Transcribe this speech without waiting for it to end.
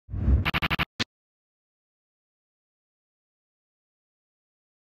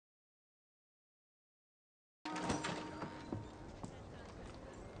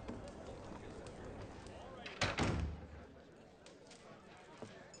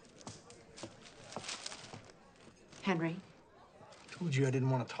Henry. I told you I didn't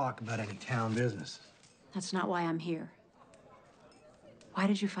want to talk about any town business. That's not why I'm here. Why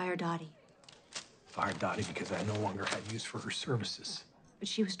did you fire Dottie? Fired Dottie because I no longer had use for her services. But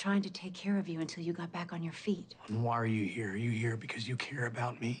she was trying to take care of you until you got back on your feet. And why are you here? Are you here because you care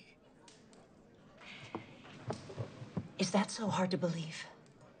about me? Is that so hard to believe?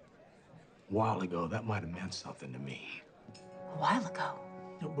 A while ago, that might have meant something to me. A while ago?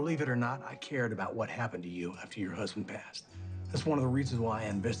 You know, believe it or not, I cared about what happened to you after your husband passed. That's one of the reasons why I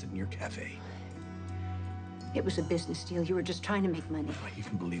invested in your cafe. It was a business deal. You were just trying to make money. You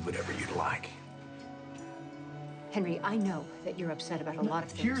can believe whatever you'd like. Henry, I know that you're upset about a lot of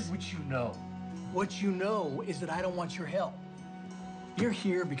things. Here's what you know. What you know is that I don't want your help. You're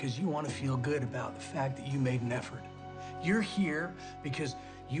here because you want to feel good about the fact that you made an effort. You're here because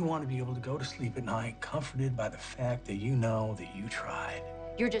you want to be able to go to sleep at night comforted by the fact that you know that you tried.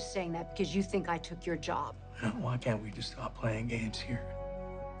 You're just saying that because you think I took your job. Why can't we just stop playing games here?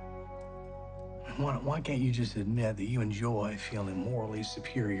 Why can't you just admit that you enjoy feeling morally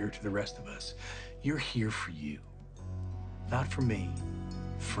superior to the rest of us? You're here for you. Not for me,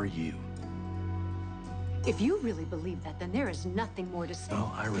 for you. If you really believe that, then there is nothing more to say.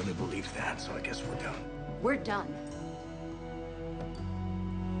 No, I really believe that, so I guess we're done. We're done.